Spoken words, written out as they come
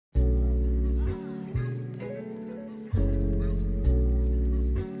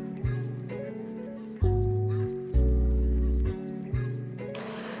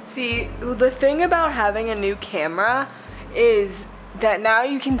See, the thing about having a new camera is that now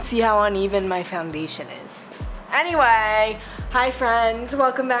you can see how uneven my foundation is. Anyway, hi friends,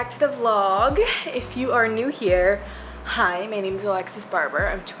 welcome back to the vlog. If you are new here, hi, my name is Alexis Barber.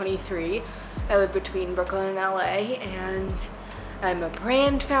 I'm 23. I live between Brooklyn and LA, and I'm a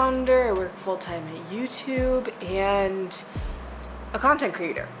brand founder. I work full-time at YouTube and a content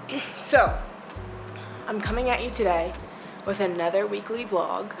creator. So, I'm coming at you today with another weekly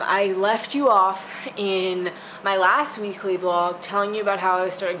vlog. I left you off in my last weekly vlog telling you about how I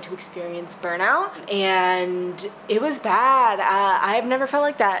was starting to experience burnout, and it was bad. I have never felt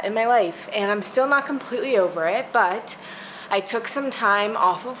like that in my life, and I'm still not completely over it, but I took some time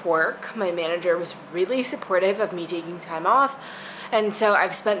off of work. My manager was really supportive of me taking time off, and so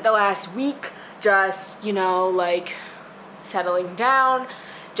I've spent the last week just, you know, like settling down.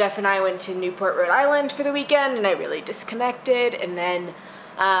 Jeff and I went to Newport, Rhode Island for the weekend, and I really disconnected, and then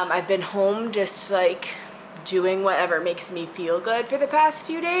I've been home just like doing whatever makes me feel good for the past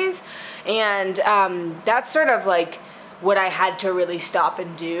few days, and that's sort of like what I had to really stop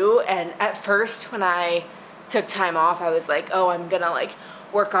and do. And at first when I took time off, I was like, oh, I'm gonna like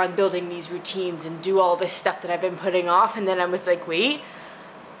work on building these routines and do all this stuff that I've been putting off, and then I was like, wait,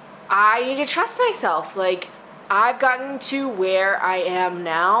 I need to trust myself. Like, I've gotten to where I am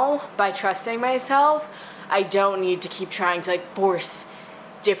now by trusting myself. I don't need to keep trying to like force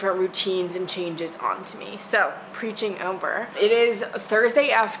different routines and changes onto me. So, preaching over. It is Thursday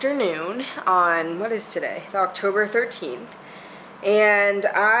afternoon on, what is today? October 13th. And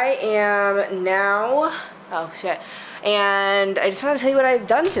I am now, oh shit. And I just want to tell you what I've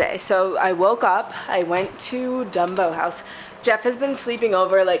done today. So I woke up, I went to Dumbo House. Jeff has been sleeping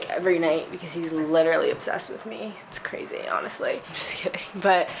over like every night because he's literally obsessed with me. It's crazy, honestly. I'm just kidding.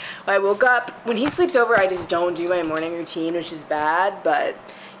 But I woke up, when he sleeps over, I just don't do my morning routine, which is bad, but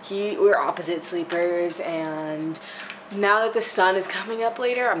we're opposite sleepers, and now that the sun is coming up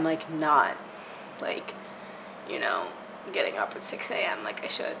later, I'm like not like, you know, getting up at 6 a.m. like I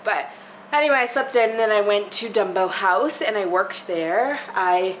should. But anyway, I slept in, and then I went to Dumbo House and I worked there.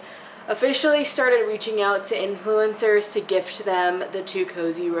 I officially started reaching out to influencers to gift them the Too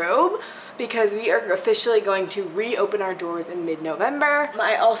Cozy robe because we are officially going to reopen our doors in mid-November.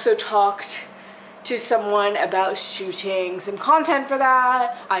 I also talked to someone about shooting some content for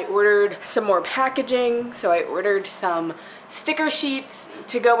that. I ordered some more packaging, so I ordered some sticker sheets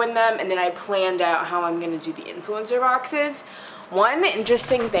to go in them, and then I planned out how I'm gonna do the influencer boxes. One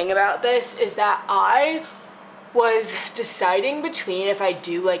interesting thing about this is that I was deciding between if I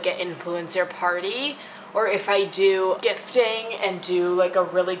do like an influencer party or if I do gifting and do like a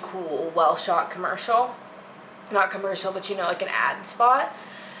really cool, well-shot commercial. Not commercial, but you know, like an ad spot.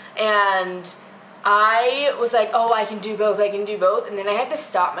 And I was like, oh, I can do both, I can do both. And then I had to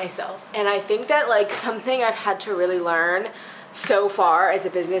stop myself. And I think that like something I've had to really learn so far as a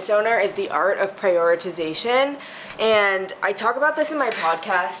business owner is the art of prioritization. And I talk about this in my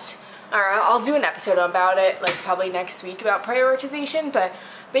podcast. Or I'll do an episode about it, like probably next week, about prioritization. But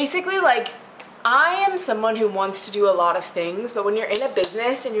basically, like, I am someone who wants to do a lot of things, but when you're in a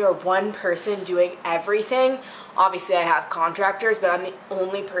business and you're one person doing everything, obviously I have contractors, but I'm the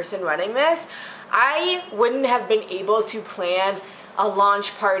only person running this, I wouldn't have been able to plan a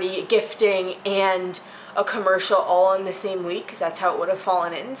launch party, gifting, and a commercial all in the same week, because that's how it would have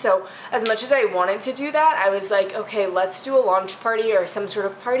fallen in. So as much as I wanted to do that, I was like, okay, let's do a launch party or some sort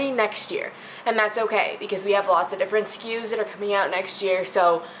of party next year. And that's okay, because we have lots of different SKUs that are coming out next year,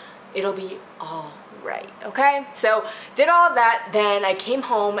 so it'll be all right, okay? So did all of that, then I came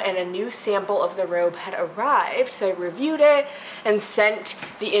home and a new sample of the robe had arrived, so I reviewed it and sent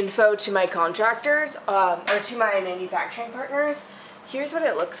the info to my contractors, or to my manufacturing partners. Here's what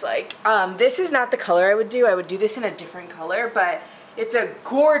it looks like. This is not the color I would do this in a different color, but it's a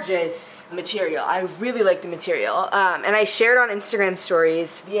gorgeous material. I really like the material. And I shared on Instagram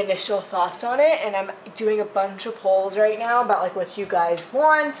stories the initial thoughts on it, and I'm doing a bunch of polls right now about like what you guys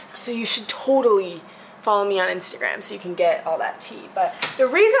want. So you should totally follow me on Instagram so you can get all that tea. But the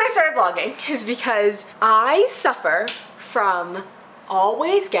reason I started vlogging is because I suffer from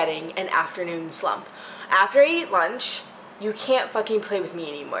always getting an afternoon slump. After I eat lunch, you can't fucking play with me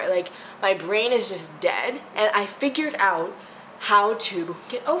anymore. Like, my brain is just dead, and I figured out how to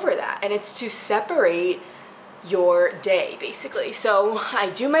get over that, and it's to separate your day, basically. So I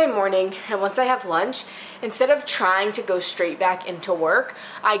do my morning, and once I have lunch, instead of trying to go straight back into work,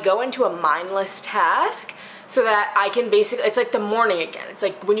 I go into a mindless task so that I can basically, it's like the morning again. It's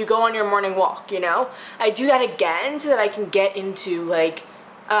like when you go on your morning walk, you know? I do that again so that I can get into like,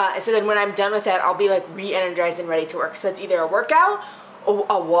 so then when I'm done with that, I'll be like re-energized and ready to work. So that's either a workout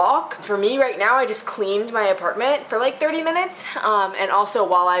a walk. For me right now, I just cleaned my apartment for like 30 minutes. And also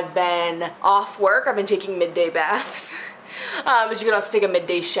while I've been off work, I've been taking midday baths. But you can also take a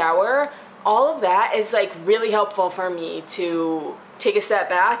midday shower. All of that is like really helpful for me to take a step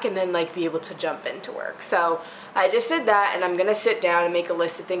back and then like be able to jump into work. So I just did that, and I'm gonna sit down and make a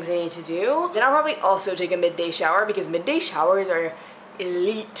list of things I need to do. Then I'll probably also take a midday shower because midday showers are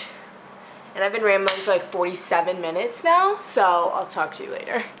elite. And I've been rambling for like 47 minutes now, so I'll talk to you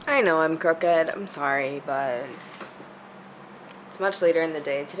later. I know I'm crooked, I'm sorry, but it's much later in the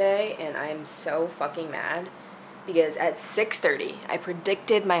day today, and I'm so fucking mad because at 6:30 I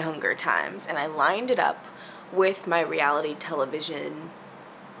predicted my hunger times, and I lined it up with my reality television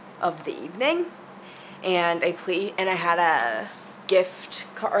of the evening, and I had a gift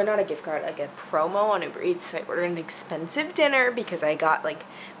card, or not a gift card, like a promo on Uber Eats, so I ordered an expensive dinner because I got like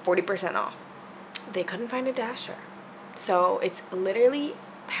 40% off. They couldn't find a dasher. So it's literally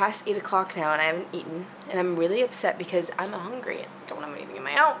past 8 o'clock now and I haven't eaten, and I'm really upset because I'm hungry and don't have anything in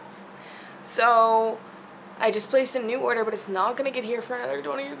my house. So I just placed a new order, but it's not gonna get here for another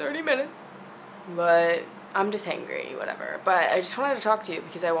 20 or 30 minutes. But I'm just hangry, whatever. But I just wanted to talk to you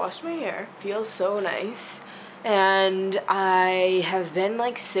because I washed my hair. Feels so nice. And I have been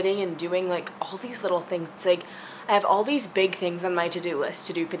like sitting and doing like all these little things. It's like I have all these big things on my to-do list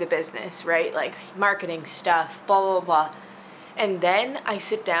to do for the business, right? Like marketing stuff, blah, blah, blah. And then I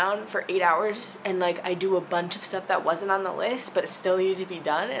sit down for 8 hours and like I do a bunch of stuff that wasn't on the list, but it still needed to be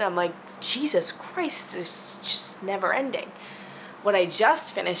done. And I'm like, Jesus Christ, it's just never ending. What I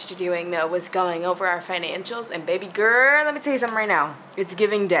just finished doing, though, was going over our financials, and baby girl, let me tell you something right now. It's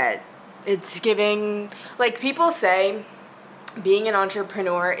giving dead. It's giving, like, people say being an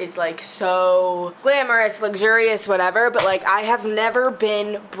entrepreneur is, like, so glamorous, luxurious, whatever, but, like, I have never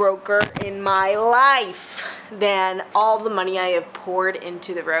been broker in my life than all the money I have poured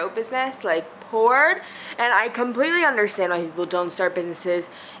into the road business, like, poured, and I completely understand why people don't start businesses,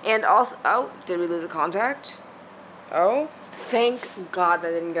 and also, oh, did we lose a contact? Oh. Thank God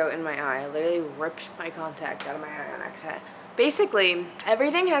that didn't go in my eye. I literally ripped my contact out of my eye on accident. Basically,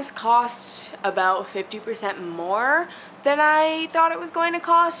 everything has cost about 50% more than I thought it was going to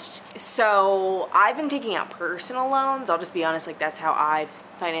cost. So I've been taking out personal loans. I'll just be honest, like that's how I've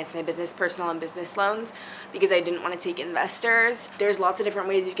financed my business, personal and business loans, because I didn't want to take investors. There's lots of different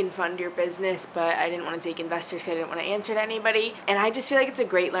ways you can fund your business, but I didn't want to take investors because I didn't want to answer to anybody. And I just feel like it's a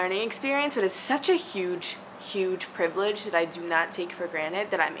great learning experience, but it's such a huge privilege that I do not take for granted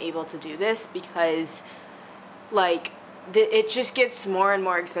that I'm able to do this, because like it just gets more and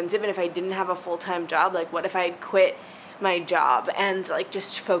more expensive. And if I didn't have a full-time job, like what if I had quit my job and like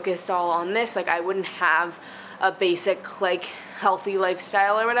just focused all on this, like I wouldn't have a basic like healthy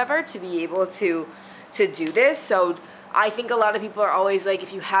lifestyle or whatever to be able to do this. So I think a lot of people are always like,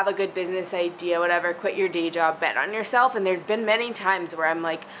 if you have a good business idea, whatever, quit your day job, bet on yourself. And there's been many times where I'm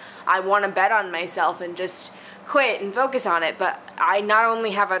like, I want to bet on myself and just quit and focus on it. But I not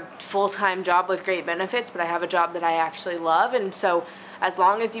only have a full-time job with great benefits, but I have a job that I actually love. And so as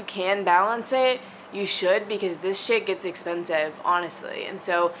long as you can balance it, you should, because this shit gets expensive, honestly. And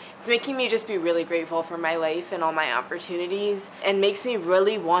so it's making me just be really grateful for my life and all my opportunities, and makes me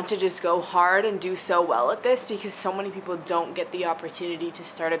really want to just go hard and do so well at this, because so many people don't get the opportunity to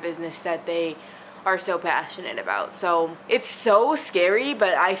start a business that they are so passionate about. So it's so scary,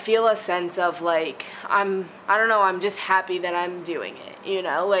 but I feel a sense of like, I don't know, I'm just happy that I'm doing it, you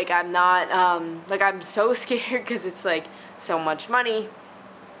know? Like I'm not, like I'm so scared because it's like so much money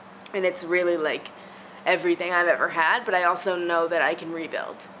and it's really like everything I've ever had, but I also know that I can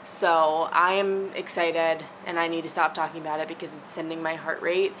rebuild. So I am excited, and I need to stop talking about it because it's sending my heart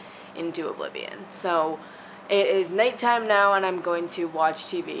rate into oblivion. So it is nighttime now, and I'm going to watch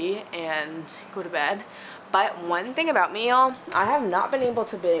TV and go to bed. But one thing about me, y'all, I have not been able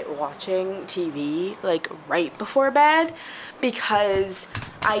to be watching TV like right before bed, because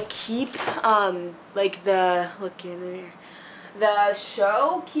I keep like look in the mirror. The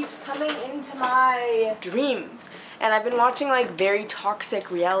show keeps coming into my dreams, and I've been watching like very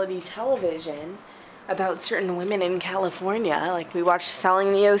toxic reality television about certain women in California. Like we watched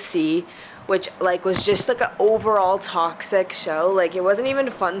Selling the OC, which like was just like an overall toxic show. Like it wasn't even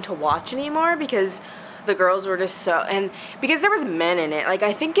fun to watch anymore because the girls were just so, and because there was men in it. Like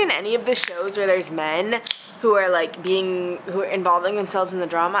I think in any of the shows where there's men who are like who are involving themselves in the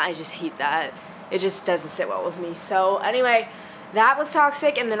drama, I just hate that. It just doesn't sit well with me. So anyway, that was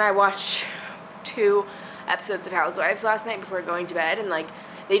toxic, and then I watched 2 episodes of Housewives last night before going to bed, and like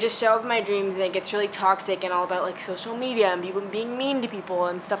they just show up in my dreams, and it gets really toxic and all about like social media and people being mean to people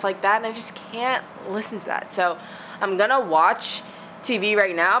and stuff like that, and I just can't listen to that. So I'm gonna watch TV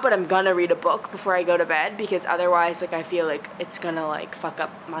right now, but I'm gonna read a book before I go to bed because otherwise, like, I feel like it's gonna, like, fuck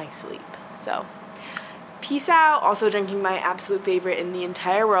up my sleep. So, peace out. Also drinking my absolute favorite in the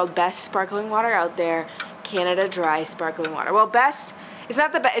entire world, best sparkling water out there, Canada Dry sparkling water. Well, best, it's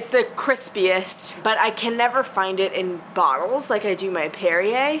not the best, it's the crispiest, but I can never find it in bottles like I do my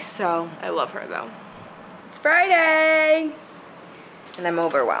Perrier, so I love her though. It's Friday, and I'm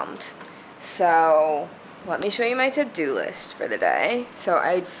overwhelmed. So, let me show you my to-do list for the day. So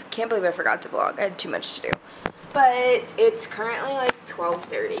I can't believe I forgot to vlog. I had too much to do. But it's currently like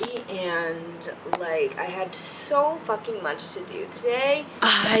 12:30 and like I had so fucking much to do today.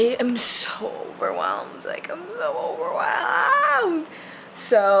 I am so overwhelmed. Like, I'm so overwhelmed.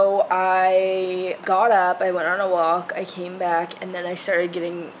 So I got up, I went on a walk, I came back, and then I started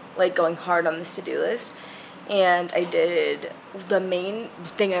going hard on this to-do list. And I did, the main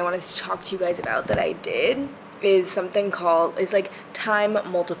thing I wanted to talk to you guys about that I did is something called, like time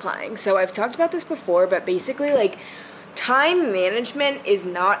multiplying. So I've talked about this before, but basically like time management is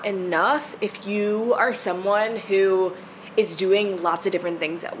not enough if you are someone who is doing lots of different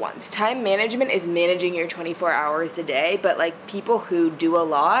things at once. Time management is managing your 24 hours a day, but like people who do a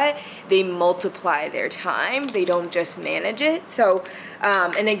lot, they multiply their time. They don't just manage it. So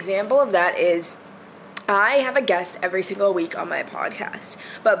an example of that is I have a guest every single week on my podcast,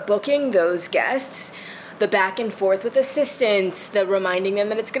 but booking those guests, the back and forth with assistants, the reminding them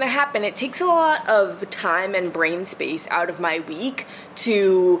that it's going to happen, it takes a lot of time and brain space out of my week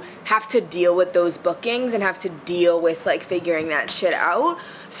to have to deal with those bookings and have to deal with like figuring that shit out.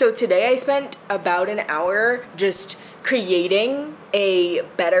 So today I spent about an hour just creating a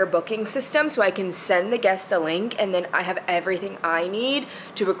better booking system so I can send the guest a link and then I have everything I need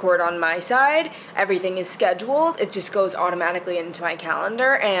to record on my side. Everything is scheduled. It just goes automatically into my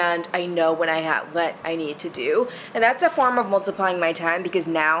calendar and I know when what I need to do. And that's a form of multiplying my time because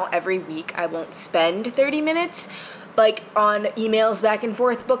now every week I won't spend 30 minutes like on emails back and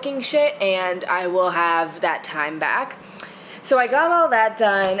forth booking shit and I will have that time back. So I got all that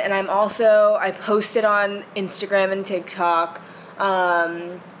done, and I posted on Instagram and TikTok,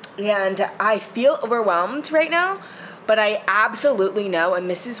 and I feel overwhelmed right now, but I absolutely know, and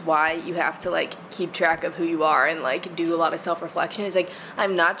this is why you have to, like, keep track of who you are and, like, do a lot of self-reflection, is, like,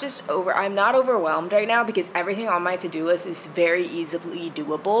 I'm not overwhelmed right now because everything on my to-do list is very easily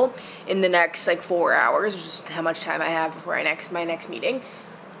doable in the next, like, 4 hours, which is how much time I have before my next meeting.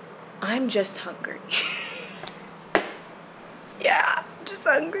 I'm just hungry. Yeah, just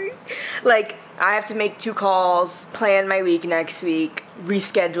hungry. Like, I have to make 2 calls, plan my week next week,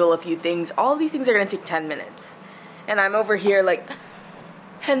 reschedule a few things. All these things are gonna take 10 minutes. And I'm over here like,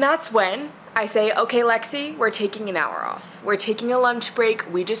 and that's when I say, okay, Lexi, we're taking an hour off. We're taking a lunch break.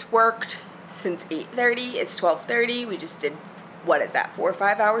 We just worked since 8:30. It's 12:30. We just did, what is that, 4 or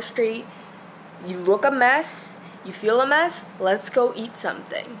 5 hours straight. You look a mess. You feel a mess. Let's go eat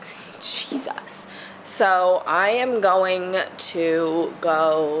something. Jesus. So I am going to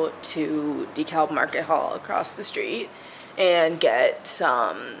go to DeKalb Market Hall across the street and get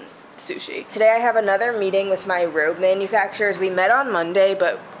some sushi. Today I have another meeting with my robe manufacturers. We met on Monday,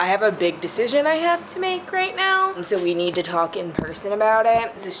 but I have a big decision I have to make right now. So we need to talk in person about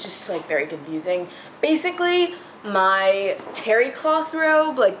it. This is just like very confusing. Basically, my terry cloth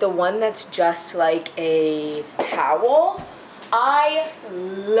robe, like the one that's just like a towel, I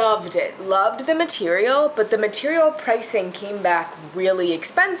loved it, loved the material, but the material pricing came back really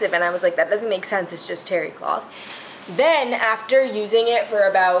expensive and I was like, that doesn't make sense, it's just terry cloth. Then after using it for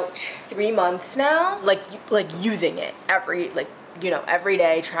about 3 months now, like using it every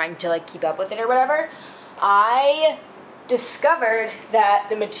day, trying to like keep up with it or whatever, I discovered that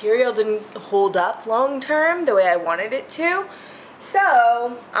the material didn't hold up long term the way I wanted it to.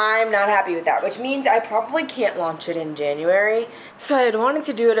 So I'm not happy with that, which means I probably can't launch it in January. So I had wanted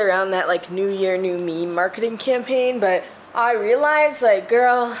to do it around that like New Year, New Me marketing campaign, but I realized like,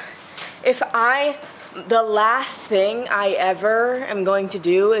 girl, the last thing I ever am going to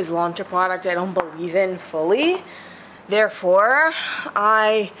do is launch a product I don't believe in fully. Therefore,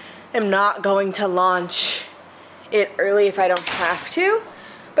 I am not going to launch it early if I don't have to.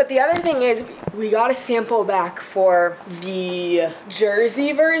 But the other thing is, we got a sample back for the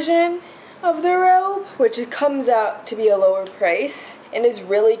jersey version of the robe, which it comes out to be a lower price and is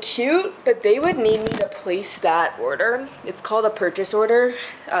really cute, but they would need me to place that order. It's called a purchase order,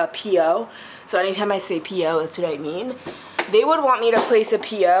 PO. So anytime I say PO, that's what I mean. They would want me to place a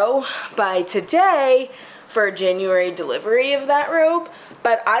PO by today for a January delivery of that robe,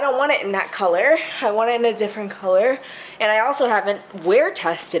 but I don't want it in that color. I want it in a different color, and I also haven't wear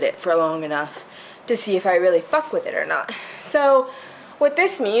tested it for long enough to see if I really fuck with it or not. So what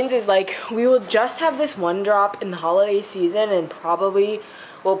this means is like we will just have this one drop in the holiday season, and probably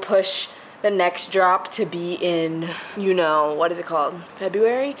we'll push the next drop to be in, you know, what is it called?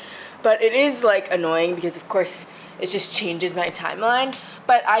 February? But it is like annoying because of course it just changes my timeline.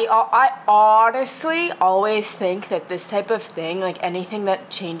 But I honestly always think that this type of thing, like anything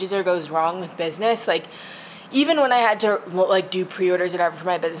that changes or goes wrong with business, like even when I had to like do pre-orders or whatever for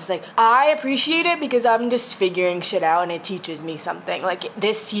my business, like I appreciate it because I'm just figuring shit out and it teaches me something. Like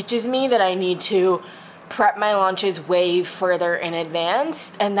this teaches me that I need to prep my launches way further in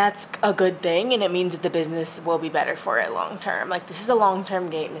advance, and that's a good thing, and it means that the business will be better for it long term. Like this is a long-term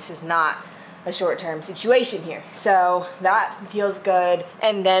game. This is not a short-term situation here. So that feels good.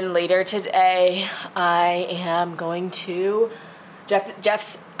 And then later today, I am going to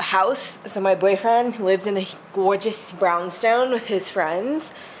Jeff's house. So my boyfriend lives in a gorgeous brownstone with his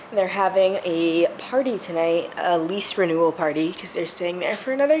friends. And they're having a party tonight, a lease renewal party, because they're staying there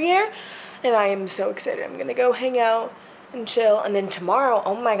for another year. And I am so excited. I'm gonna go hang out and chill. And then tomorrow,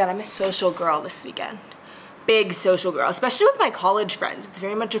 oh my God, I'm a social girl this weekend. Big social girl, especially with my college friends. It's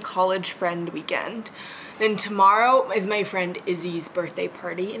very much a college friend weekend. Then tomorrow is my friend Izzy's birthday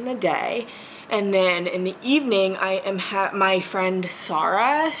party in the day. And then in the evening, I am my friend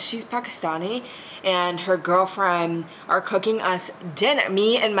Sarah, she's Pakistani, and her girlfriend are cooking us dinner.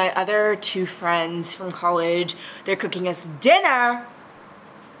 Me and my other two friends from college, they're cooking us dinner,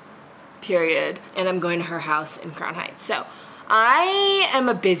 period. And I'm going to her house in Crown Heights. So I am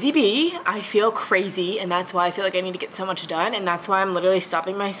a busy bee. I feel crazy, and that's why I feel like I need to get so much done, and that's why I'm literally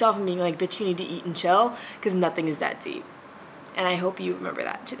stopping myself and being like, bitch, you need to eat and chill, because nothing is that deep. And I hope you remember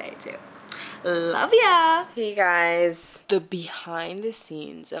that today, too. Love ya! Hey guys. The behind the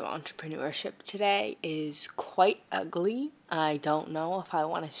scenes of entrepreneurship today is quite ugly. I don't know if I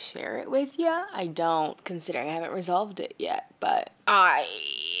want to share it with ya. I don't, considering I haven't resolved it yet, but I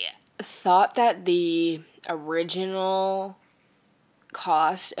thought that the original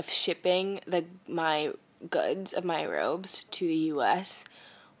cost of shipping my goods of my robes to the US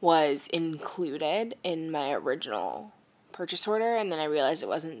was included in my original purchase order, and then I realized it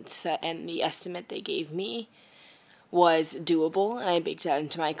wasn't set, and the estimate they gave me was doable, and I baked that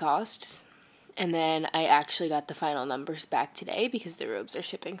into my costs. And then I actually got the final numbers back today because the robes are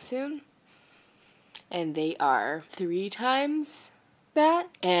shipping soon, and they are 3 times that,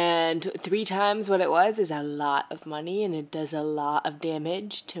 and 3 times what it was is a lot of money, and it does a lot of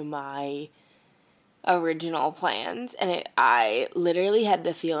damage to my original plans. And I literally had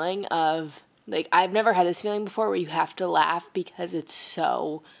the feeling of, like, I've never had this feeling before where you have to laugh because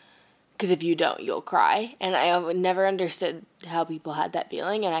because if you don't, you'll cry. And I never understood how people had that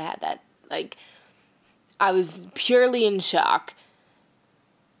feeling, and I had that, like, I was purely in shock.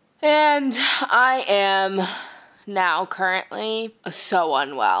 And I am now currently so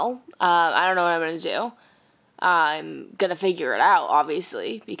unwell. I don't know what I'm going to do. I'm going to figure it out,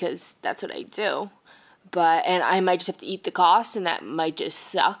 obviously, because that's what I do. And I might just have to eat the cost, and that might just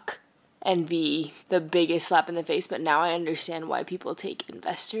suck and be the biggest slap in the face. But now I understand why people take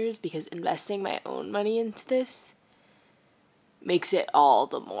investors, because investing my own money into this makes it all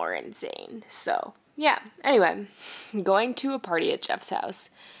the more insane. So, yeah. Anyway, I'm going to a party at Jeff's house.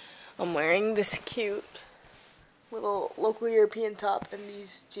 I'm wearing this cute little local European top and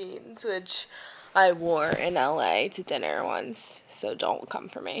these jeans, which I wore in LA to dinner once, so don't come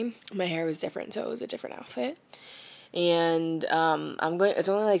for me. My hair was different, so it was a different outfit. And it's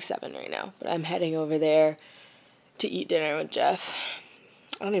only like 7 right now, but I'm heading over there to eat dinner with Jeff.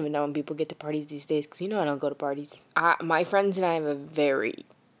 I don't even know when people get to parties these days, because you know I don't go to parties. My friends and I have a very,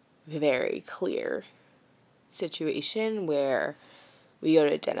 very clear situation where we go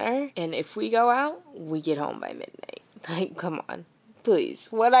to dinner, and if we go out, we get home by midnight. Like, come on. Please.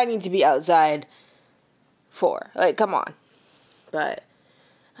 What I need to be outside for? Like, come on. But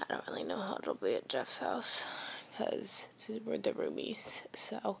I don't really know how it'll be at Jeff's house, because we're the roomies.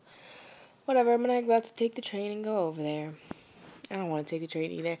 So, whatever. I'm about to take the train and go over there. I don't want to take the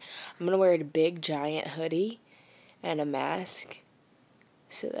train either. I'm going to wear a big, giant hoodie and a mask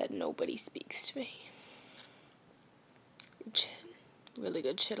so that nobody speaks to me. Good shit. Really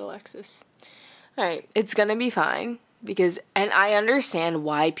good shit, Alexis. Alright, it's gonna be fine, and I understand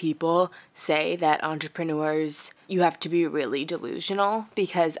why people say that entrepreneurs, you have to be really delusional,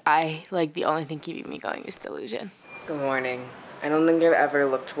 because the only thing keeping me going is delusion. Good morning. I don't think I've ever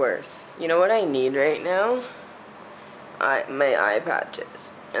looked worse. You know what I need right now? My eye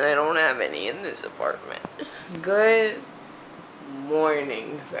patches, and I don't have any in this apartment. Good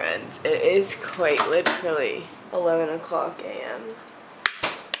morning, friends. It is quite literally 11 o'clock a.m.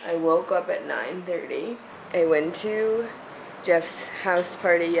 I woke up at 9:30. I went to Jeff's house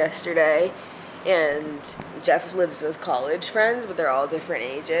party yesterday, and Jeff lives with college friends, but they're all different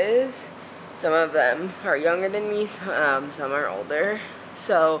ages. Some of them are younger than me, some are older.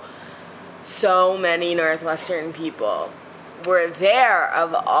 So many Northwestern people were there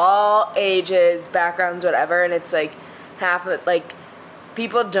of all ages, backgrounds, whatever, and it's like half of it, like,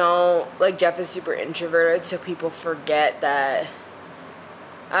 people don't, like, Jeff is super introverted, so people forget that,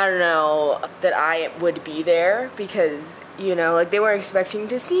 I don't know, that I would be there because, you know, like, they weren't expecting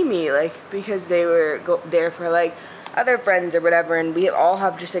to see me, like, because they were there for, like, other friends or whatever, and we all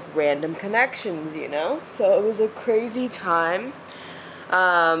have just, like, random connections, you know? So it was a crazy time.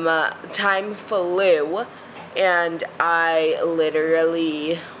 Time flew, and I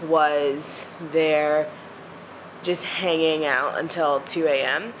literally was there just hanging out until 2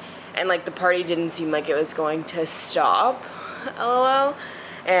 a.m. And, like, the party didn't seem like it was going to stop, lol.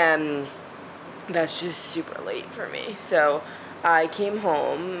 And that's just super late for me. So I came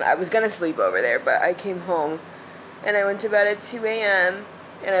home. I was gonna sleep over there, but I came home and I went to bed at 2 a.m.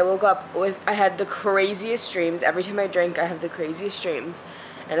 and I woke up I had the craziest dreams. Every time I drink, I have the craziest dreams.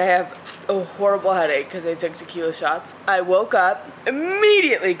 And I have a horrible headache because I took tequila shots. I woke up,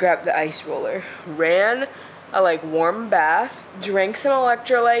 immediately grabbed the ice roller, ran a, like, warm bath, drank some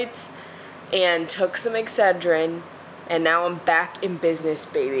electrolytes, and took some Excedrin, and now I'm back in business,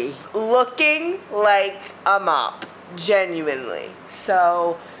 baby. Looking like a mop, genuinely.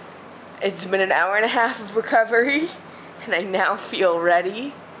 So it's been an hour and a half of recovery, and I now feel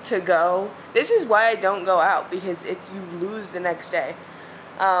ready to go. This is why I don't go out, because you lose the next day.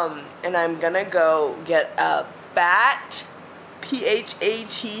 And I'm gonna go get a PHAT,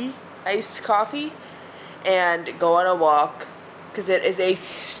 P-H-A-T, iced coffee, and go on a walk, because it is a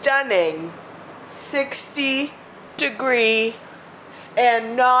stunning 60-degree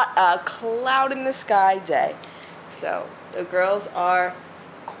and not a cloud in the sky day. So the girls are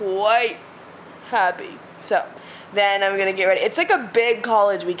quite happy. So then I'm gonna get ready. It's like a big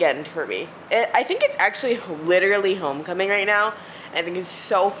college weekend for me. I think it's actually literally homecoming right now. I think it's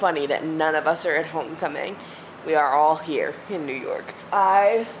so funny that none of us are at homecoming. We are all here in New York.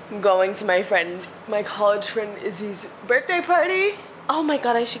 I'm going to my college friend Izzy's birthday party. Oh my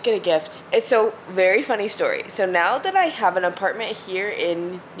god, I should get a gift. It's so very funny story. So now that I have an apartment here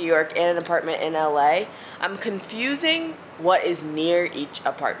in New York and an apartment in LA, I'm confusing what is near each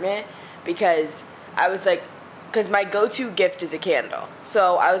apartment, because I was like, because my go-to gift is a candle.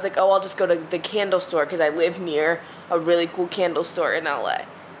 So I was like, oh, I'll just go to the candle store because I live near a really cool candle store in LA.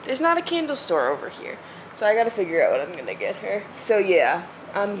 There's not a candle store over here. So I gotta figure out what I'm gonna get her. So yeah,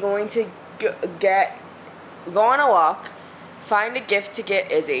 I'm going to go on a walk, find a gift to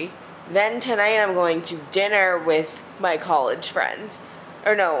get Izzy. Then tonight I'm going to dinner with my college friends.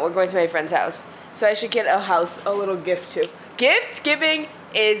 Or no, we're going to my friend's house. So I should get a little gift too. Gift giving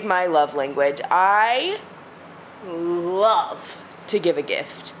is my love language. I love to give a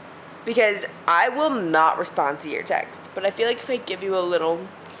gift, because I will not respond to your text, but I feel like if I give you a little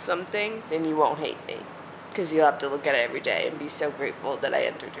something, then you won't hate me, because you'll have to look at it every day and be so grateful that I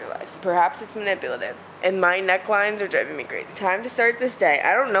entered your life. Perhaps it's manipulative, and my necklines are driving me crazy. Time to start this day.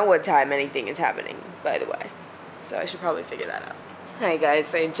 I don't know what time anything is happening, by the way, so I should probably figure that out. Hi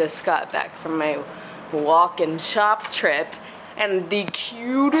guys, I just got back from my walk and shop trip, and the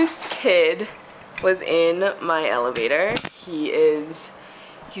cutest kid was in my elevator. He's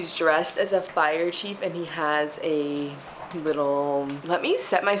dressed as a fire chief, and he has a little, let me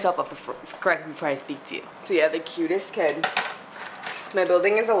set myself up correctly before I speak to you. So yeah, the cutest kid. My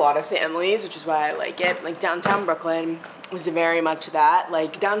building is a lot of families, which is why I like it. Like, downtown Brooklyn was very much that.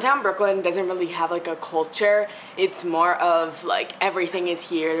 Like, downtown Brooklyn doesn't really have like a culture. It's more of like everything is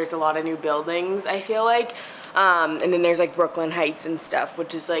here. There's a lot of new buildings, I feel like. And then there's like Brooklyn Heights and stuff,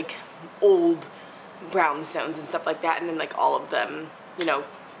 which is like old brownstones and stuff like that, and then like all of them, you know,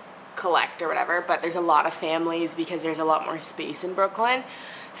 collect or whatever. But there's a lot of families because there's a lot more space in Brooklyn.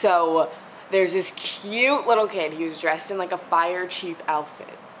 So there's this cute little kid. He was dressed in like a fire chief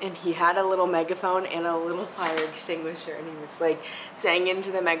outfit, and he had a little megaphone and a little fire extinguisher, and he was like saying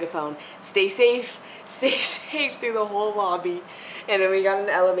into the megaphone, stay safe through the whole lobby. And then we got an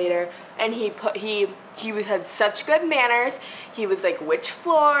elevator, and he had such good manners. He was like, which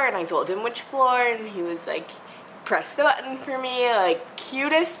floor? And I told him which floor, and he was like, press the button for me. Like,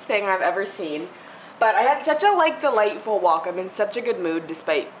 cutest thing I've ever seen. But I had such a like delightful walk. I'm in such a good mood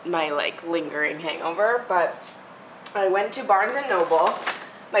despite my like lingering hangover. But I went to Barnes & Noble,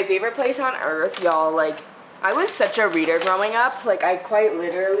 my favorite place on earth, y'all. Like, I was such a reader growing up. Like, I quite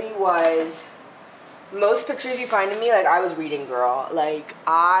literally was. Most pictures you find of me, like, I was reading girl. Like,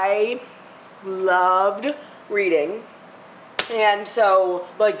 I loved reading. And so,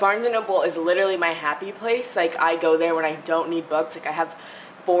 like, Barnes & Noble is literally my happy place. Like, I go there when I don't need books. Like, I have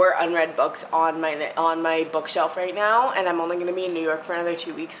 4 unread books on my bookshelf right now, and I'm only going to be in New York for another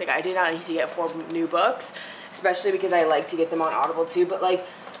 2 weeks. Like, I did not need to get 4 new books, especially because I like to get them on Audible too. But, like,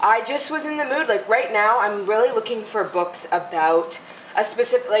 I just was in the mood. Like, right now, I'm really looking for books about a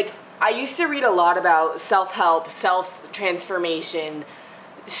specific, like, I used to read a lot about self-help, self-transformation,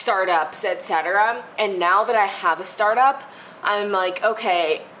 startups, etc. And now that I have a startup, I'm like,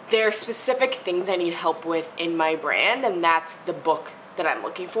 okay, there are specific things I need help with in my brand, and that's the book that I'm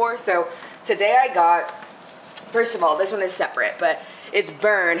looking for. So today I got, first of all, this one is separate, but it's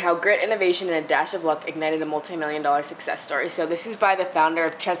Burn, How Grit, Innovation, and a Dash of Luck Ignited a Multi-Million-Dollar Success Story. So this is by the founder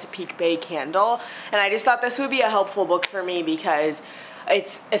of Chesapeake Bay Candle, and I just thought this would be a helpful book for me because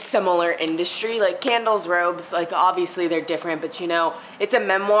it's a similar industry. Like, candles, robes, like, obviously they're different, but you know, it's a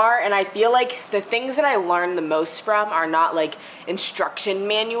memoir, and I feel like the things that I learned the most from are not like instruction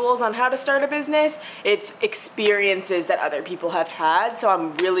manuals on how to start a business. It's experiences that other people have had. So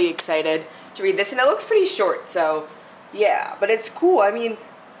I'm really excited to read this, and it looks pretty short, so yeah, but it's cool. I mean,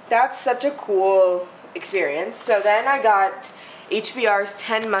 that's such a cool experience. So then I got HBR's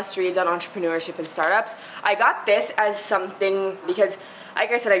 10 must-reads on entrepreneurship and startups. I got this as something because,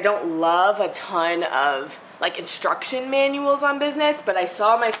 like I said, I don't love a ton of like instruction manuals on business, but I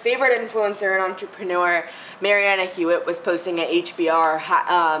saw my favorite influencer and entrepreneur, Mariana Hewitt, was posting an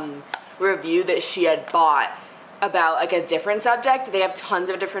HBR review that she had bought about like a different subject. They have tons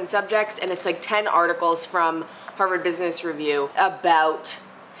of different subjects, and it's like 10 articles from Harvard Business Review about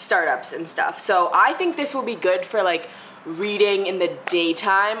startups and stuff. So I think this will be good for like reading in the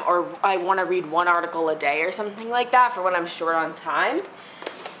daytime, or I want to read 1 article a day or something like that for when I'm short on time.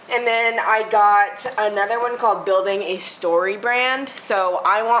 And then I got another one called Building a Story Brand. So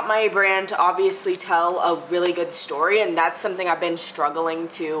I want my brand to obviously tell a really good story, and that's something I've been struggling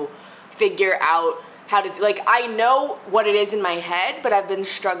to figure out how to do. Like, I know what it is in my head, but I've been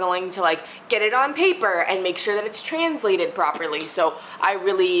struggling to like get it on paper and make sure that it's translated properly. So I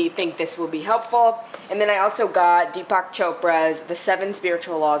really think this will be helpful. And then I also got Deepak Chopra's The 7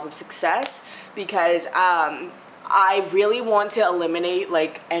 Spiritual Laws of Success, because I really want to eliminate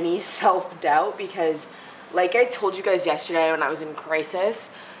like any self-doubt, because like I told you guys yesterday when I was in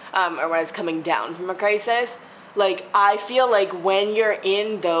crisis, or when I was coming down from a crisis, like, I feel like when you're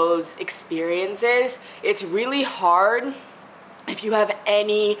in those experiences, it's really hard if you have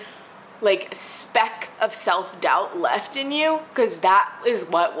any like speck of self-doubt left in you, because that is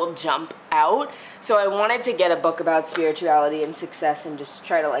what will jump out. So I wanted to get a book about spirituality and success and just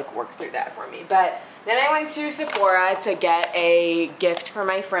try to like work through that for me. But then I went to Sephora to get a gift for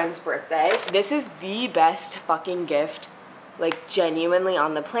my friend's birthday. This is the best fucking gift, like, genuinely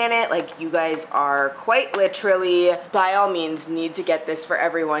on the planet. Like, you guys are quite literally, by all means, need to get this for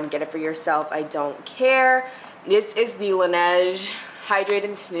everyone. Get it for yourself. I don't care. This is the Laneige Hydrate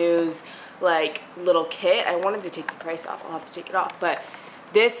and Snooze, like, little kit. I wanted to take the price off. I'll have to take it off. But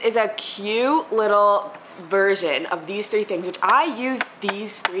this is a cute little version of these 3 things, which I use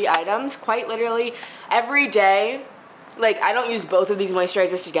these 3 items quite literally every day. Like, I don't use both of these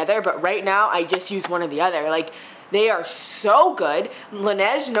moisturizers together, but right now I just use one or the other. Like, they are so good.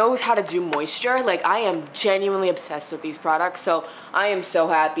 Laneige knows how to do moisture. Like, I am genuinely obsessed with these products, so I am so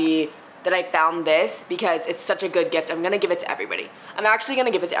happy that I found this because it's such a good gift. I'm gonna give it to everybody. I'm actually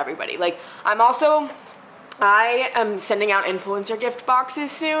gonna give it to everybody. Like, I am sending out influencer gift boxes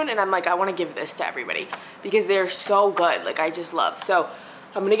soon, and I'm like, I wanna give this to everybody because they're so good. Like, I just love. So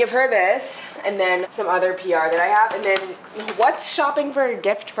I'm gonna give her this, and then some other PR that I have, and then what's shopping for a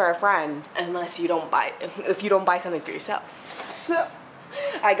gift for a friend unless you don't buy, if you don't buy something for yourself. So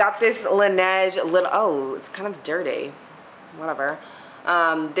I got this Laneige little, oh, it's kind of dirty, whatever.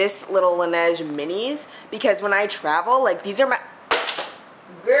 This little Laneige minis, because when I travel, like, these are my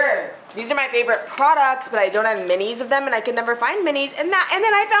favorite products, but I don't have minis of them, and I could never find minis, and then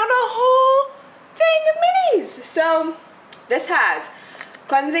I found a whole thing of minis. So this has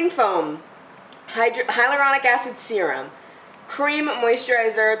cleansing foam, hyaluronic acid serum, cream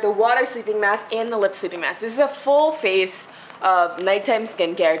moisturizer, the water sleeping mask, and the lip sleeping mask. This is a full face of nighttime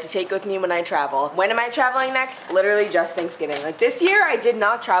skincare to take with me when I travel. When am I traveling next? Literally just Thanksgiving. Like, this year I did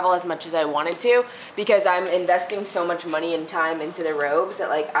not travel as much as I wanted to because I'm investing so much money and time into the robes that,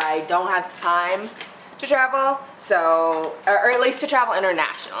 like, I don't have time to travel. So, or at least to travel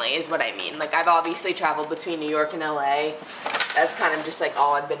internationally is what I mean. Like, I've obviously traveled between New York and LA. That's kind of just like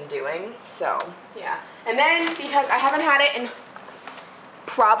all I've been doing. So, yeah. And then because I haven't had it in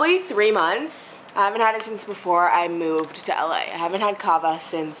probably 3 months. I haven't had it since before I moved to LA. I haven't had Kava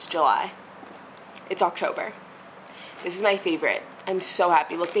since July. It's October. This is my favorite. I'm so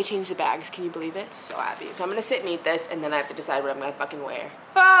happy. Look, they changed the bags. Can you believe it? So happy. So I'm gonna sit and eat this, and then I have to decide what I'm gonna fucking wear.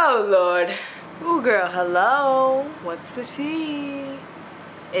 Oh, Lord. Ooh, girl, hello. What's the tea?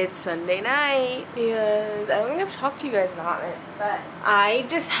 It's Sunday night, and I don't think I've talked to you guys in a hot minute, but I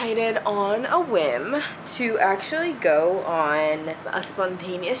decided on a whim to actually go on a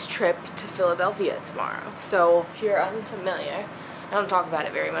spontaneous trip to Philadelphia tomorrow. So if you're unfamiliar, I don't talk about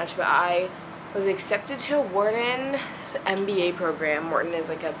it very much, but I was accepted to a Wharton MBA program. Wharton is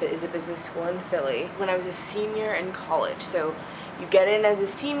like a business school in Philly when I was a senior in college. So you get in as a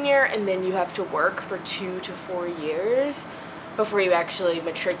senior, and then you have to work for 2 to 4 years before you actually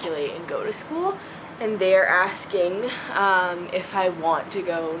matriculate and go to school. And they're asking if I want to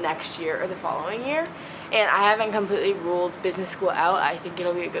go next year or the following year. And I haven't completely ruled business school out. I think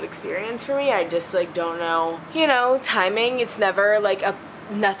it'll be a good experience for me. I just like don't know, you know, timing. It's never like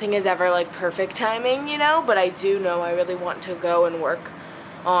nothing is ever like perfect timing, you know, but I do know I really want to go and work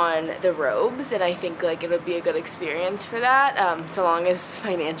on the robes, and I think like it'll be a good experience for that, so long as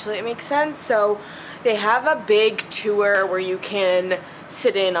financially it makes sense. So they have a big tour where you can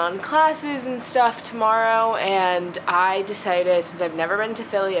sit in on classes and stuff tomorrow, and I decided, since I've never been to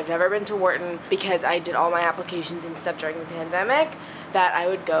Philly, I've never been to Wharton, because I did all my applications and stuff during the pandemic, that I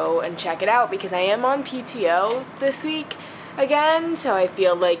would go and check it out, because I am on PTO this week again, so I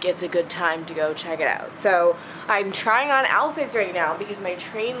feel like it's a good time to go check it out. So I'm trying on outfits right now because my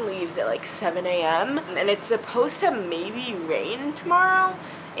train leaves at like 7 a.m. and it's supposed to maybe rain tomorrow,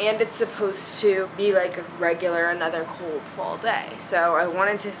 and it's supposed to be like a regular another cold fall day. So I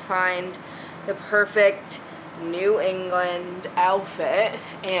wanted to find the perfect New England outfit,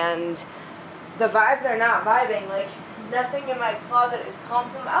 and the vibes are not vibing. Like nothing in my closet is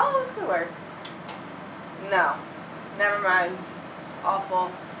complimenting. Oh, this could work. No. Never mind. Awful.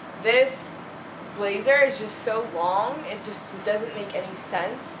 This blazer is just so long, it just doesn't make any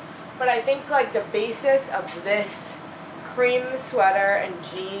sense. But I think like the basis of this cream sweater and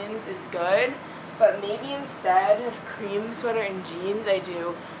jeans is good. But maybe instead of cream sweater and jeans, I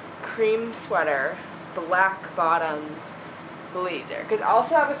do cream sweater, black bottoms, blazer. Because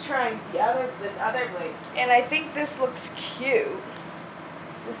also I was trying this other blazer, and I think this looks cute.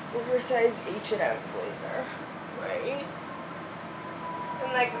 It's this oversized H&M blazer. Right?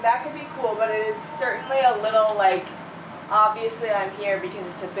 And like that could be cool, but it is certainly a little like, obviously I'm here because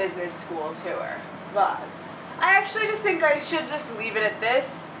it's a business school tour, but I actually just think I should just leave it at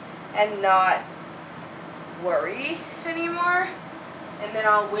this and not worry anymore. And then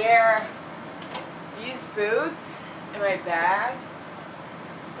I'll wear these boots in my bag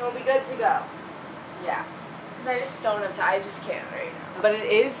and we'll be good to go. Yeah. I just don't have time. I just can't right now. But it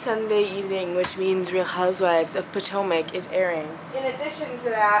is Sunday evening, which means Real Housewives of Potomac is airing. In addition to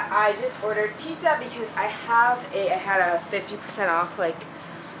that, I just ordered pizza because I had a 50% off like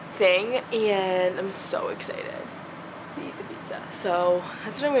thing, and I'm so excited to eat the pizza. So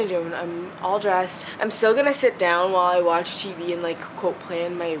that's what I'm gonna do. I'm all dressed. I'm still gonna sit down while I watch TV and like quote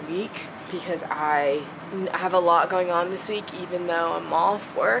plan my week, because I have a lot going on this week, even though I'm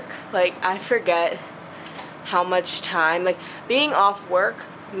off work. Like I forget how much time, like being off work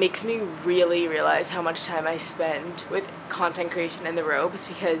makes me really realize how much time I spend with content creation and the robes,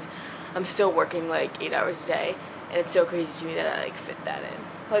 because I'm still working like 8 hours a day, and it's so crazy to me that I like fit that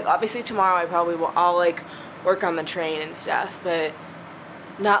in. Like obviously tomorrow I'll like work on the train and stuff, but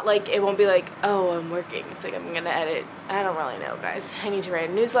not like, it won't be like, oh, I'm working. It's like I'm gonna edit. I don't really know, guys. I need to write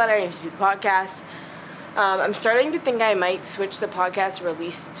a newsletter, I need to do the podcast. I'm starting to think I might switch the podcast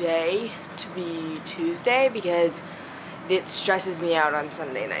release day to be Tuesday, because it stresses me out on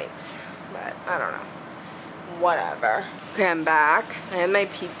Sunday nights. But I don't know. Whatever. Okay, I'm back. I had my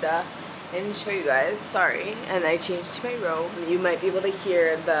pizza. I didn't show you guys, sorry. And I changed to my robe. You might be able to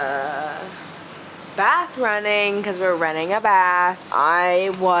hear the bath running because we're renting a bath.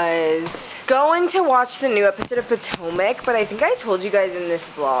 I was going to watch the new episode of Potomac, but I think I told you guys in this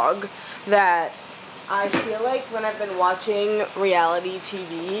vlog that I feel like when I've been watching reality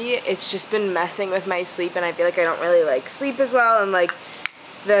TV, it's just been messing with my sleep, and I feel like I don't really like sleep as well, and like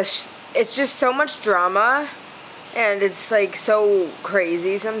it's just so much drama, and it's like so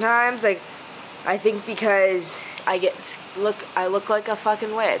crazy sometimes. Like I think because I look like a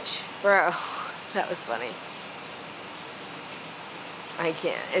fucking witch. Bro, that was funny. I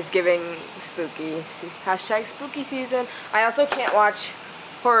can't. It's giving spooky. Hashtag spooky season. I also can't watch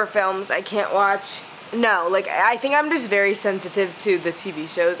horror films. I can't watch. No, like, I think I'm just very sensitive to the TV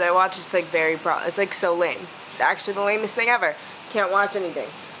shows I watch. It's like it's like so lame. It's actually the lamest thing ever. Can't watch anything.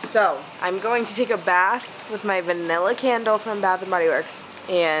 So, I'm going to take a bath with my vanilla candle from Bath & Body Works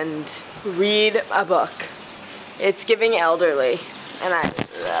and read a book. It's giving elderly, and I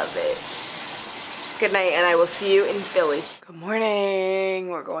love it. Good night, and I will see you in Philly. Good morning.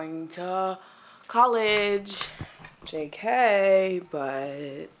 We're going to college. JK,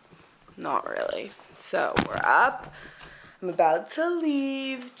 but not really. So we're up. I'm about to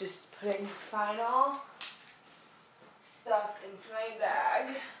leave. Just putting final stuff into my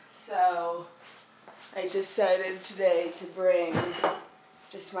bag. So I decided today to bring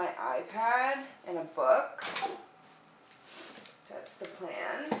just my iPad and a book. That's the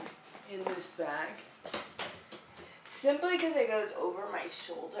plan in this bag. Simply because it goes over my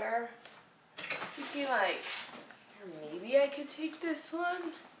shoulder. Thinking like, maybe I could take this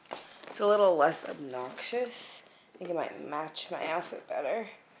one. It's a little less obnoxious. I think it might match my outfit better.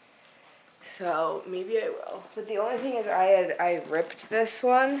 So maybe I will. But the only thing is I ripped this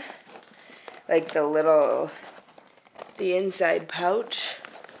one. Like the inside pouch.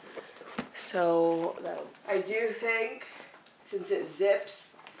 So I do think since it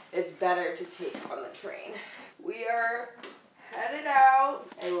zips, it's better to take on the train. We are headed out.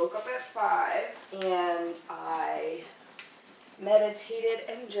 I woke up at 5 and I meditated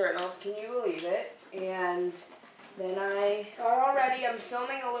and journaled. Can you believe it? And then I got all ready. I'm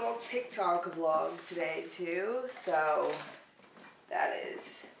filming a little TikTok vlog today too. So that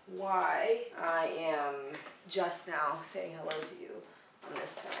is why I am just now saying hello to you on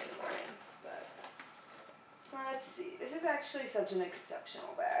this fine morning. But let's see. This is actually such an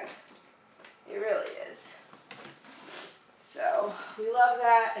exceptional bag. It really is. So we love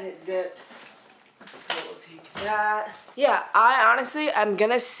that, and it zips. So we'll take that. Yeah, I'm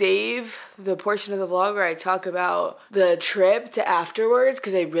gonna save the portion of the vlog where I talk about the trip to afterwards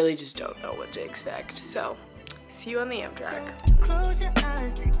because I really just don't know what to expect. So see you on the Amtrak. Close your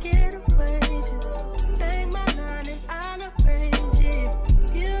eyes to get away. Just bang my line and I'll arrange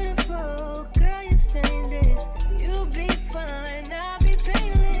it. Beautiful girl, you're stainless. You'll be fine, I'll be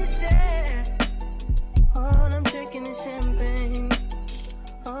painless. Yeah. All I'm drinking is champagne.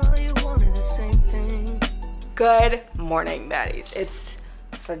 All you want is the same thing. Good morning, baddies. It's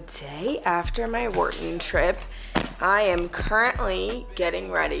the day after my Wharton trip. I am currently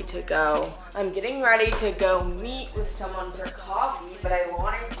getting ready to go. I'm getting ready to go meet with someone for coffee, but I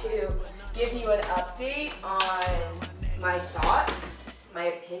wanted to give you an update on my thoughts, my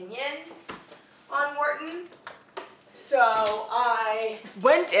opinions on Wharton. So I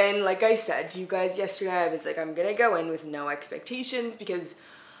went in, like I said to you guys yesterday, I was like, I'm gonna go in with no expectations because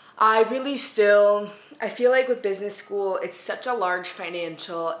I feel like with business school, it's such a large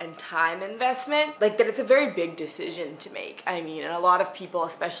financial and time investment, like that it's a very big decision to make. I mean, and a lot of people,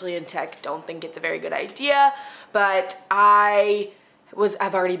 especially in tech, don't think it's a very good idea, but I've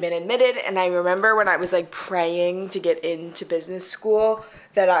already been admitted, and I remember when I was like praying to get into business school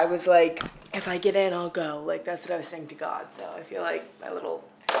that I was like, if I get in, I'll go. Like that's what I was saying to God. So I feel like my little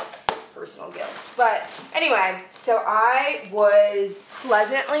personal guilt. But anyway, so I was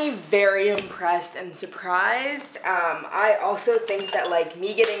pleasantly very impressed and surprised. I also think that like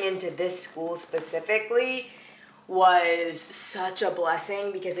me getting into this school specifically was such a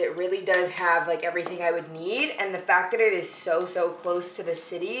blessing because it really does have like everything I would need, and the fact that it is so close to the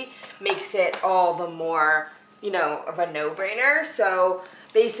city makes it all the more, you know, of a no-brainer. So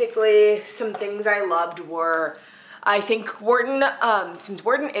basically some things I loved were, I think Wharton, since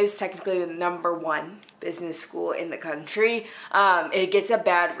Wharton is technically the #1 business school in the country, it gets a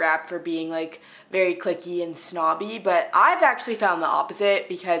bad rap for being like very cliquey and snobby, but I've actually found the opposite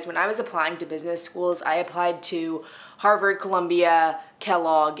because when I was applying to business schools, I applied to Harvard, Columbia,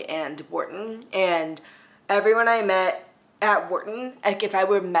 Kellogg, and Wharton, and everyone I met at Wharton, like if I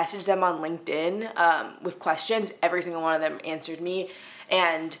would message them on LinkedIn with questions, every single one of them answered me.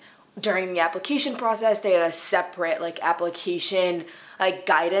 And during the application process, they had a separate like application like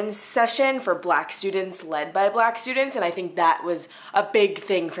guidance session for Black students led by Black students, and I think that was a big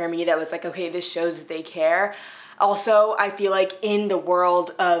thing for me. That was like, okay, this shows that they care. Also, I feel like in the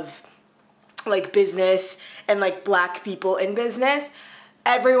world of like business and like Black people in business,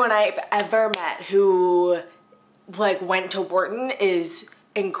 everyone I've ever met who like went to Wharton is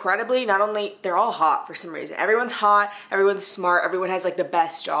incredibly, not only, they're all hot for some reason. Everyone's hot, everyone's smart, everyone has like the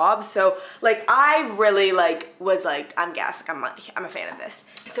best jobs. So like I really like was like, I'm gassed, I'm a fan of this.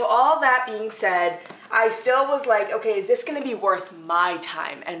 So all that being said, I still was like, okay, is this gonna be worth my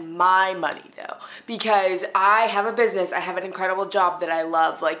time and my money though? Because I have a business, I have an incredible job that I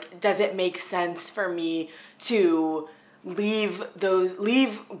love. Like, does it make sense for me to leave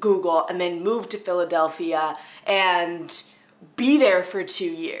Google and then move to Philadelphia and be there for 2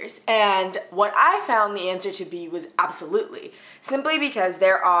 years? And what I found the answer to be was absolutely. Simply because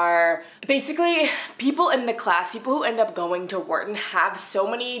there are basically people in the class, people who end up going to Wharton have so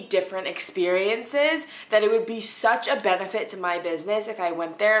many different experiences that it would be such a benefit to my business if I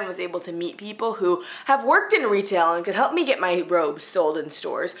went there and was able to meet people who have worked in retail and could help me get my robes sold in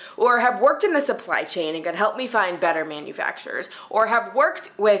stores, or have worked in the supply chain and could help me find better manufacturers, or have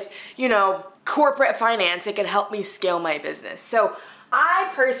worked with, you know, corporate finance and could help me scale my business. So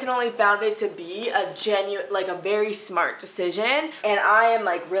I personally found it to be a genuine, like a very smart decision, and I am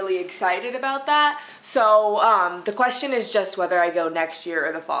like really excited about that. So the question is just whether I go next year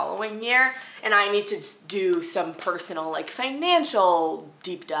or the following year, and I need to do some personal like financial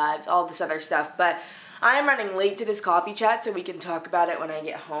deep dives, all this other stuff, but I am running late to this coffee chat, so we can talk about it when I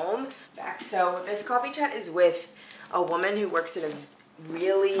get home. So this coffee chat is with a woman who works at a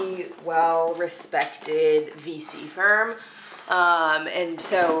really well-respected VC firm. And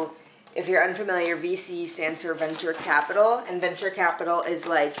so if you're unfamiliar, VC stands for venture capital, and venture capital is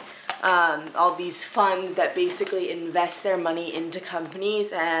like all these funds that basically invest their money into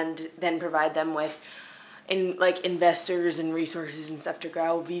companies and then provide them with investors and resources and stuff to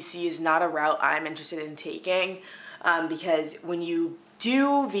grow. VC is not a route I'm interested in taking, because when you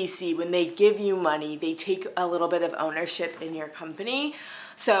do VC, when they give you money, they take a little bit of ownership in your company.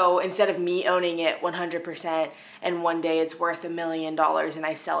 So instead of me owning it 100% and one day it's worth $1 million and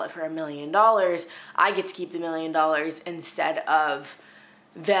I sell it for $1 million, I get to keep the $1 million instead of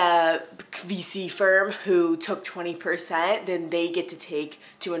the VC firm who took 20%. Then they get to take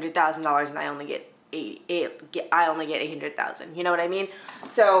 $200,000 and I only get $800,000. You know what I mean?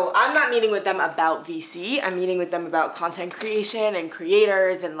 So I'm not meeting with them about VC. I'm meeting with them about content creation and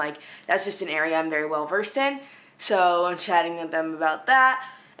creators, and like that's just an area I'm very well versed in. So I'm chatting with them about that,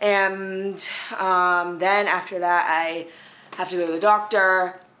 and then after that I have to go to the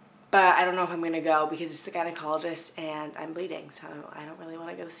doctor, but I don't know if I'm gonna go because it's the gynecologist and I'm bleeding, so I don't really want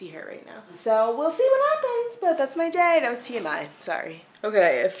to go see her right now. So we'll see what happens, but that's my day. That was TMI. Sorry.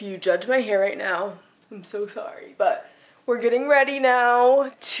 Okay, if you judge my hair right now, I'm so sorry, but we're getting ready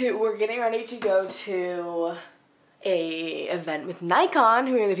now we're getting ready to go to a event with Nikon,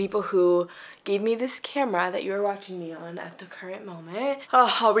 who are the people who gave me this camera that you are watching me on at the current moment.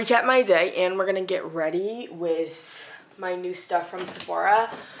 I'll recap my day, and we're gonna get ready with my new stuff from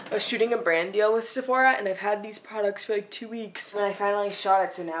Sephora. I was shooting a brand deal with Sephora, and I've had these products for like 2 weeks, and I finally shot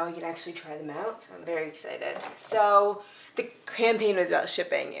it, so now we can actually try them out, so I'm very excited. So the campaign was about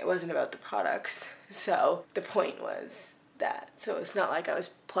shipping, it wasn't about the products, so the point was that. So it's not like I was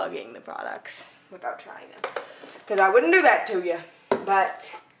plugging the products without trying them, because I wouldn't do that to you.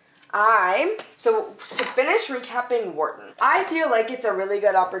 But so to finish recapping Wharton, I feel like it's a really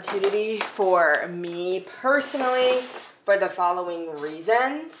good opportunity for me personally for the following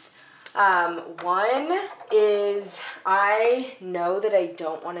reasons. One is I know that I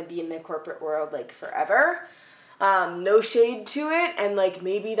don't want to be in the corporate world like forever. No shade to it, and like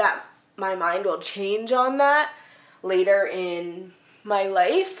maybe that my mind will change on that later in my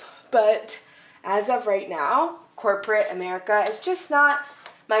life, but as of right now, corporate America is just not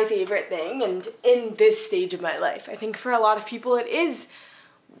my favorite thing, and in this stage of my life. I think for a lot of people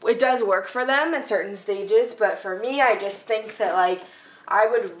it does work for them at certain stages, but for me, I just think that like I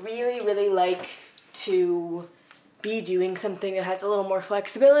would really, really like to be doing something that has a little more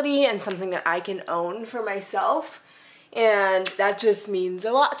flexibility and something that I can own for myself, and that just means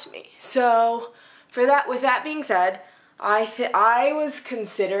a lot to me. So with that being said, I was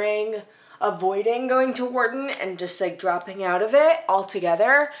considering avoiding going to Wharton and just like dropping out of it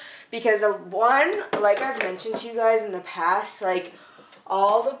altogether, because of one, like I've mentioned to you guys in the past, like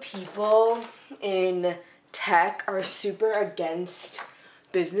all the people in tech are super against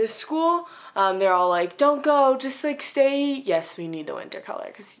business school. They're all like, don't go, just like stay. Yes, we need the winter color,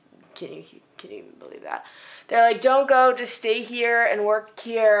 because can you even believe that? They're like, don't go, just stay here and work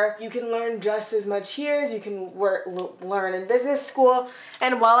here. You can learn just as much here as you can learn in business school.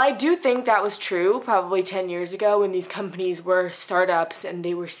 And while I do think that was true probably 10 years ago when these companies were startups and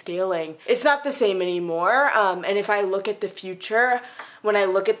they were scaling, it's not the same anymore. And if I look at the future, when I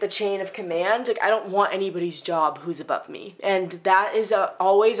look at the chain of command, like I don't want anybody's job who's above me. And that is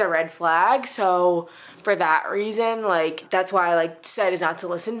always a red flag. So for that reason, like that's why I like decided not to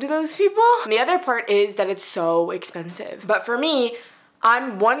listen to those people. And the other part is that it's so expensive. But for me,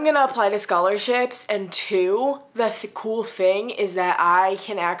 I'm one, gonna apply to scholarships, and two, the cool thing is that I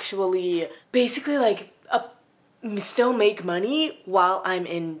can actually basically like still make money while I'm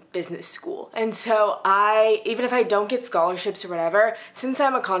in business school. And so even if I don't get scholarships or whatever, since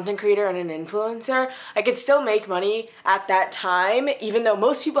I'm a content creator and an influencer, I could still make money at that time, even though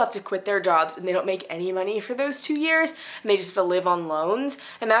most people have to quit their jobs and they don't make any money for those 2 years and they just have to live on loans.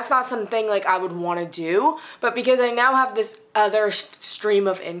 And that's not something like I would want to do, but because I now have this other stream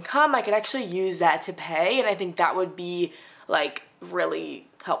of income, I could actually use that to pay, and I think that would be like really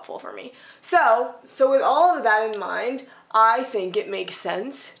helpful for me. So with all of that in mind, I think it makes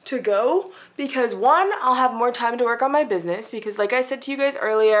sense to go because one, I'll have more time to work on my business because like I said to you guys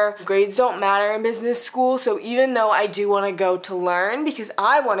earlier, grades don't matter in business school. So even though I do want to go to learn because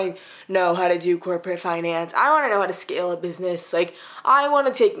I want to know how to do corporate finance, I want to know how to scale a business, like I want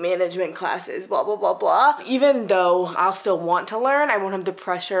to take management classes, blah, blah, blah, blah. Even though I'll still want to learn, I won't have the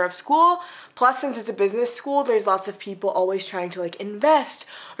pressure of school. Plus, since it's a business school, there's lots of people always trying to like invest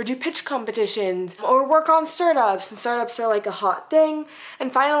or do pitch competitions or work on startups, and startups are like a hot thing.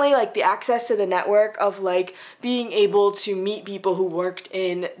 And finally, like the access to the network of like being able to meet people who worked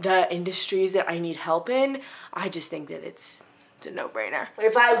in the industries that I need help in, I just think that it's a no-brainer.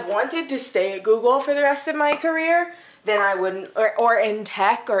 If I wanted to stay at Google for the rest of my career, then I wouldn't, or in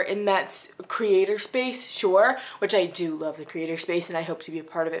tech or in that creator space, sure, which I do love the creator space and I hope to be a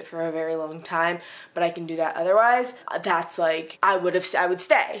part of it for a very long time, but I can do that otherwise. That's like, I would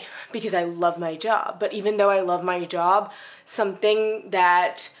stay because I love my job. But even though I love my job, something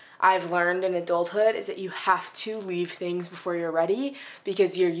that I've learned in adulthood is that you have to leave things before you're ready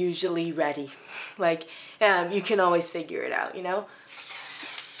because you're usually ready. Like, you can always figure it out, you know?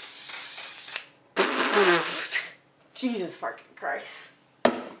 Jesus fucking Christ.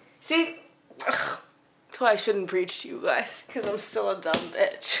 See? Ugh. That's why I shouldn't preach to you guys, because I'm still a dumb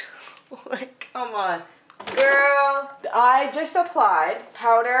bitch. Like, come on. Girl, I just applied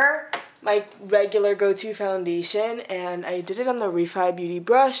powder, my regular go-to foundation, and I did it on the Refi Beauty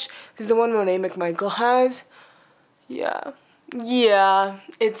brush. This is the one Monet McMichael has. Yeah,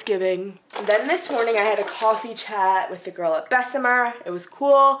 it's giving. And then this morning I had a coffee chat with the girl at Bessemer. It was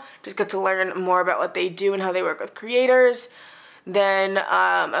cool. Just got to learn more about what they do and how they work with creators. Then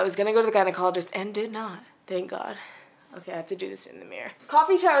I was gonna go to the gynecologist and did not. Thank God. Okay, I have to do this in the mirror.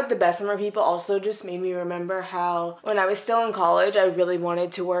 Coffee chat with the Bessemer people also just made me remember how when I was still in college, I really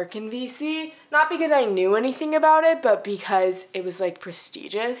wanted to work in VC. Not because I knew anything about it, but because it was like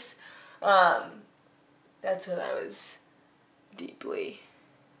prestigious. That's when I was deeply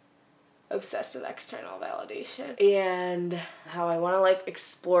obsessed with external validation and how I want to like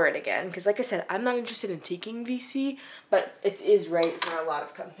explore it again, because like I said, I'm not interested in taking VC, but it is right for a lot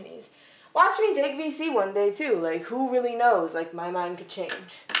of companies. Watch me take VC one day too, like who really knows, like my mind could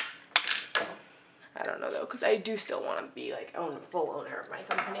change. I don't know though, because I do still want to be like full owner of my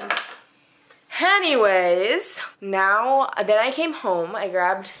company. Anyways, then I came home, I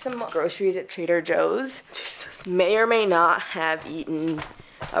grabbed some groceries at Trader Joe's. Jesus, may or may not have eaten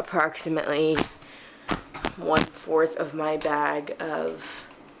approximately 1/4 of my bag of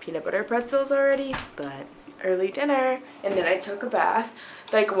peanut butter pretzels already, but early dinner. And then I took a bath.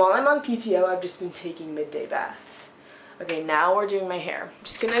 Like while I'm on PTO, I've just been taking midday baths. Okay, now we're doing my hair. I'm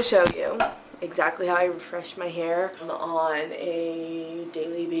just gonna show you exactly how I refresh my hair on a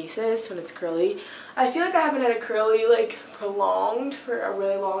daily basis when it's curly. I feel like I haven't had a curly like prolonged for a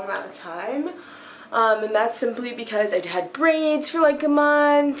really long amount of time. And that's simply because I had braids for like a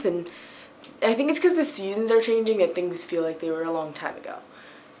month, and I think it's because the seasons are changing that things feel like they were a long time ago.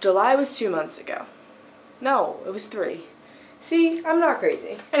 July was 2 months ago. No, it was 3. See, I'm not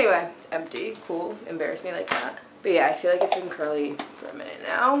crazy. Anyway, empty, cool, embarrass me like that. But yeah, I feel like it's been curly for a minute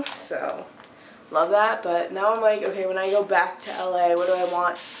now, so love that. But now I'm like, okay, when I go back to LA, what do I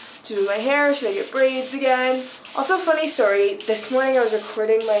want to do my hair? Should I get braids again? Also, funny story, this morning I was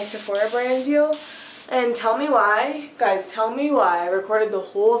recording my Sephora brand deal, and tell me why, guys, tell me why I recorded the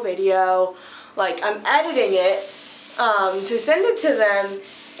whole video. Like, I'm editing it to send it to them,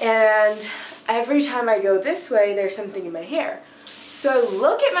 and every time I go this way, there's something in my hair. So I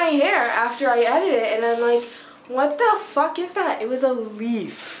look at my hair after I edit it, and I'm like, what the fuck is that? It was a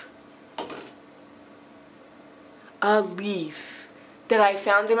leaf. A leaf that I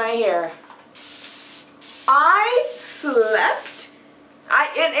found in my hair. I slept.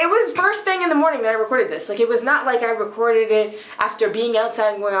 And it was first thing in the morning that I recorded this. Like, it was not like I recorded it after being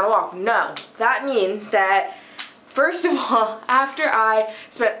outside and going on a walk. No. That means that, first of all, after I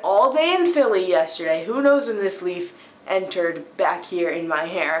spent all day in Philly yesterday, who knows when this leaf entered back here in my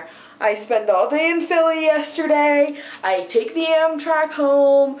hair. I spent all day in Philly yesterday. I take the Amtrak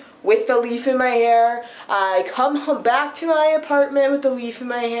home with the leaf in my hair. I come home back to my apartment with the leaf in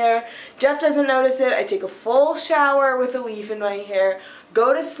my hair. Jeff doesn't notice it. I take a full shower with a leaf in my hair.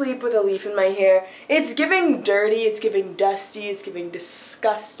 Go to sleep with a leaf in my hair. It's giving dirty, it's giving dusty, it's giving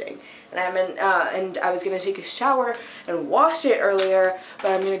disgusting. And I was gonna take a shower and wash it earlier,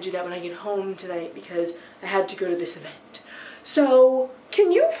 but I'm gonna do that when I get home tonight because I had to go to this event. So,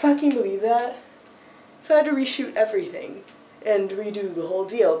 can you fucking believe that? So I had to reshoot everything and redo the whole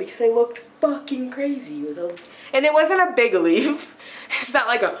deal because I looked fucking crazy with a, and it wasn't a big leaf. It's not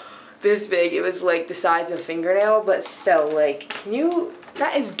like this big, it was like the size of a fingernail, but still, like, can you,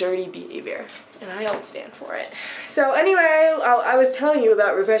 that is dirty behavior, and I don't stand for it. So anyway, I was telling you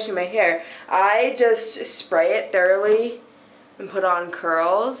about refreshing my hair. I just spray it thoroughly and put on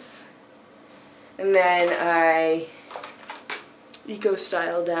curls, and then I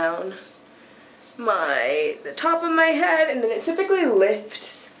eco-style down the top of my head, and then it typically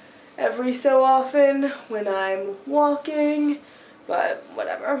lifts every so often when I'm walking, but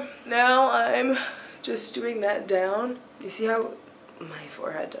whatever. Now I'm just doing that down. You see how my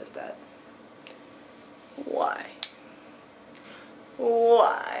forehead does that? Why?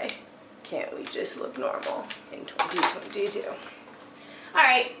 Why can't we just look normal in 2022?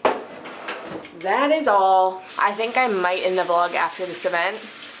 Alright, that is all. I think I might end the vlog after this event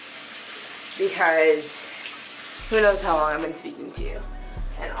because who knows how long I've been speaking to you.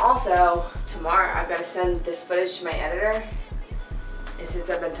 And also, tomorrow I've got to send this footage to my editor. And since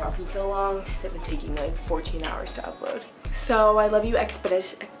I've been talking so long, they've been taking like 14 hours to upload. So I love you a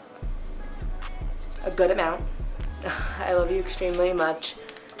good amount. I love you extremely much.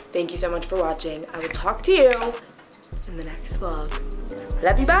 Thank you so much for watching. I will talk to you in the next vlog.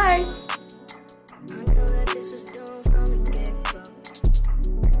 Love you, bye!